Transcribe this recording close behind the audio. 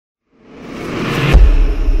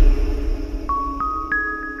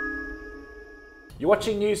You're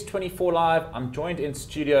watching News 24 Live. I'm joined in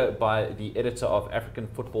studio by the editor of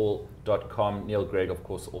AfricanFootball.com, Neil Gregg, of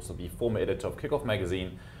course, also the former editor of Kickoff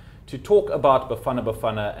Magazine, to talk about Bafana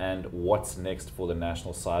Bafana and what's next for the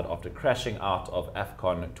national side after crashing out of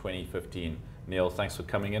AFCON 2015. Neil, thanks for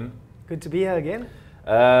coming in. Good to be here again.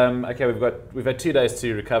 Okay, we've had 2 days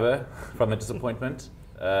to recover from the disappointment.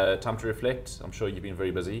 Time to reflect. I'm sure you've been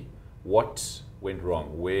very busy. What went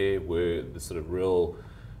wrong? Where were the sort of real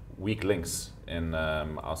weak links in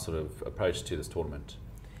our sort of approach to this tournament?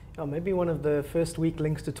 Maybe one of the first weak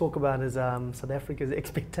links to talk about is South Africa's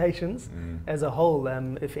expectations as a whole.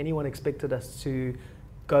 If anyone expected us to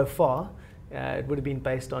go far, it would have been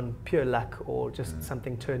based on pure luck or just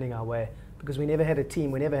something turning our way. Because we never had a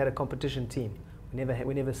team, we never had a competition team. We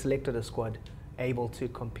never selected a squad able to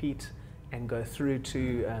compete and go through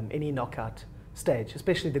to any knockout stage,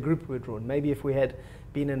 especially the group we were drawn. Maybe if we had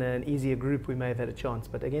been in an easier group, we may have had a chance.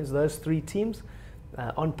 But against those three teams,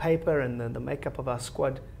 on paper and the makeup of our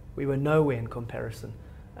squad, we were nowhere in comparison.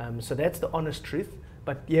 So that's the honest truth.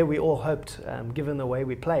 But yeah, we all hoped, given the way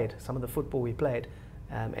we played, some of the football we played,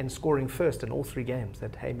 and scoring first in all three games,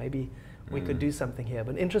 that hey, maybe we could do something here.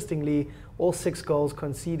 But interestingly, all 6 goals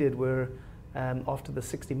conceded were after the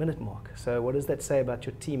 60-minute mark. So what does that say about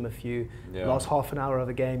your team if you last half an hour of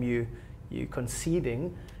a game you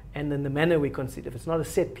conceding, and then the manner we concede? If it's not a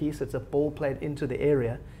set piece, it's a ball played into the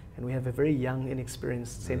area, and we have a very young,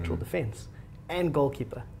 inexperienced central defence and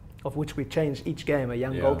goalkeeper, of which we changed each game a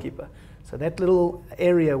young goalkeeper. So that little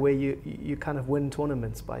area where you kind of win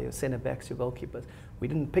tournaments by your centre backs, your goalkeepers, we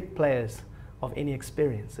didn't pick players of any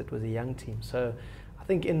experience. It was a young team. So I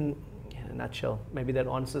think in a nutshell, maybe that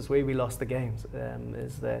answers where we lost the games,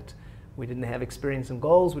 is that we didn't have experience in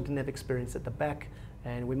goals, we didn't have experience at the back,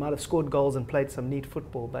 and we might have scored goals and played some neat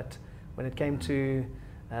football, but when it came to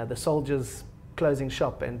the soldiers closing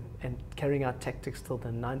shop and carrying out tactics till the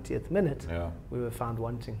 90th minute, we were found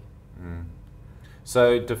wanting.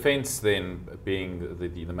 So defence then being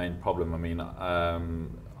the main problem. I mean,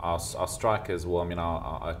 our strikers, well, I mean,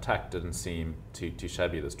 our attack didn't seem too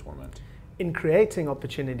shabby this tournament. In creating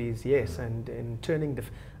opportunities, yes, and in turning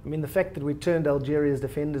I mean, the fact that we turned Algeria's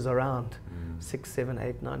defenders around 6, 7,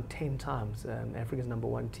 8, 9, 10 times, Africa's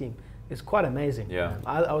 #1 team, is quite amazing.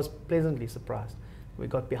 I was pleasantly surprised. We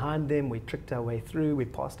got behind them, we tricked our way through, we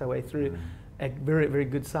passed our way through. A very, very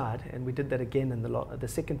good side, and we did that again in the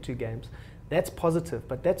second 2 games. That's positive,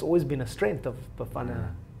 but that's always been a strength of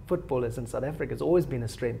Bafana footballers in South Africa. It's always been a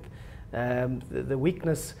strength. The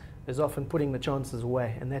weakness is often putting the chances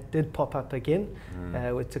away, and that did pop up again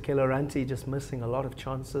with Tekelo Ranti just missing a lot of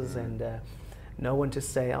chances, and no one to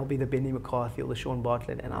say, I'll be the Benny McCarthy or the Sean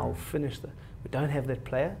Bartlett and I'll finish we don't have that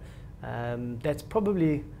player. That's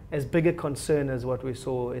probably as big a concern as what we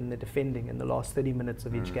saw in the defending in the last 30 minutes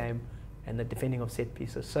of each game and the defending of set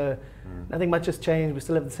pieces. So nothing much has changed. We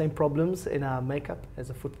still have the same problems in our makeup as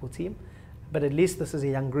a football team, but at least this is a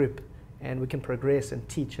young group and we can progress and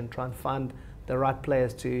teach and try and find the right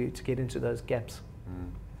players to get into those gaps.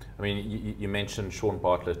 I mean, you mentioned Sean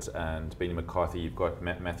Bartlett and Benny McCarthy. You've got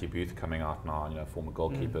Matthew Booth coming out now, former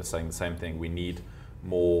goalkeeper, saying the same thing. We need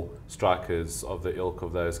more strikers of the ilk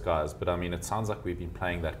of those guys. But I mean, it sounds like we've been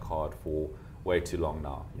playing that card for way too long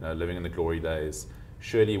now. Living in the glory days.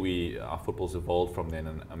 Surely our football's evolved from then,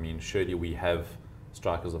 and I mean, surely we have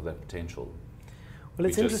strikers of that potential. Well,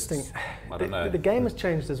 it's interesting. I don't know. The game has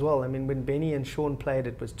changed as well. I mean, when Benny and Sean played,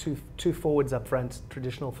 it was two forwards up front,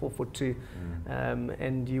 traditional 4-4-2,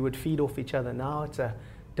 and you would feed off each other. Now it's a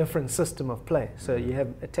different system of play. So you have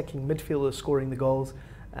attacking midfielders scoring the goals,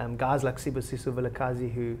 guys like Sibusiso Vilakazi,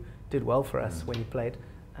 who did well for us when he played.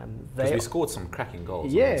 Because we scored some cracking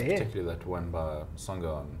goals, particularly that one by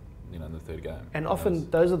Songa in the 3rd game. And often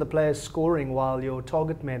those are the players scoring while your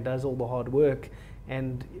target man does all the hard work,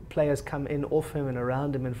 and players come in off him and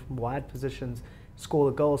around him and from wide positions score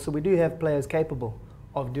the goal. So we do have players capable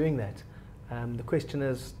of doing that. The question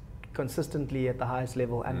is, consistently at the highest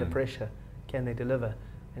level under pressure, can they deliver?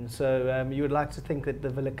 And so you would like to think that the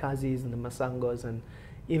Vilakazis and the Masangos and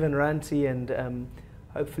even Ranti and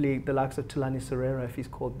hopefully the likes of Tulani Serrero, if he's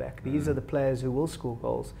called back, these are the players who will score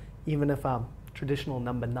goals, even if our traditional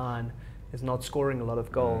number 9 is not scoring a lot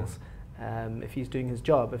of goals. If he's doing his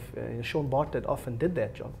job, if Sean Bartlett often did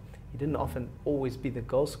that job, he didn't often always be the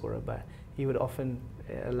goal scorer, but he would often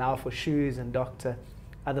allow for Shoes and Doctor,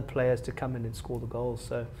 other players to come in and score the goals.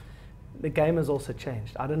 So the game has also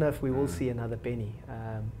changed. I don't know if we will see another Benny,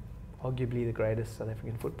 arguably the greatest South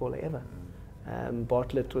African footballer ever.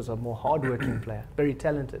 Bartlett was a more hard-working player, very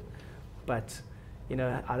talented, but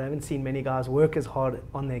I haven't seen many guys work as hard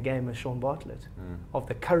on their game as Sean Bartlett of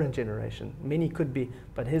the current generation. Many could be,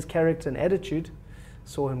 but his character and attitude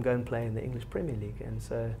saw him go and play in the English Premier League. And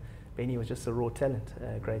so Benny was just a raw talent,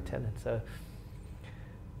 great talent. So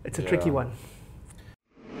it's a tricky one.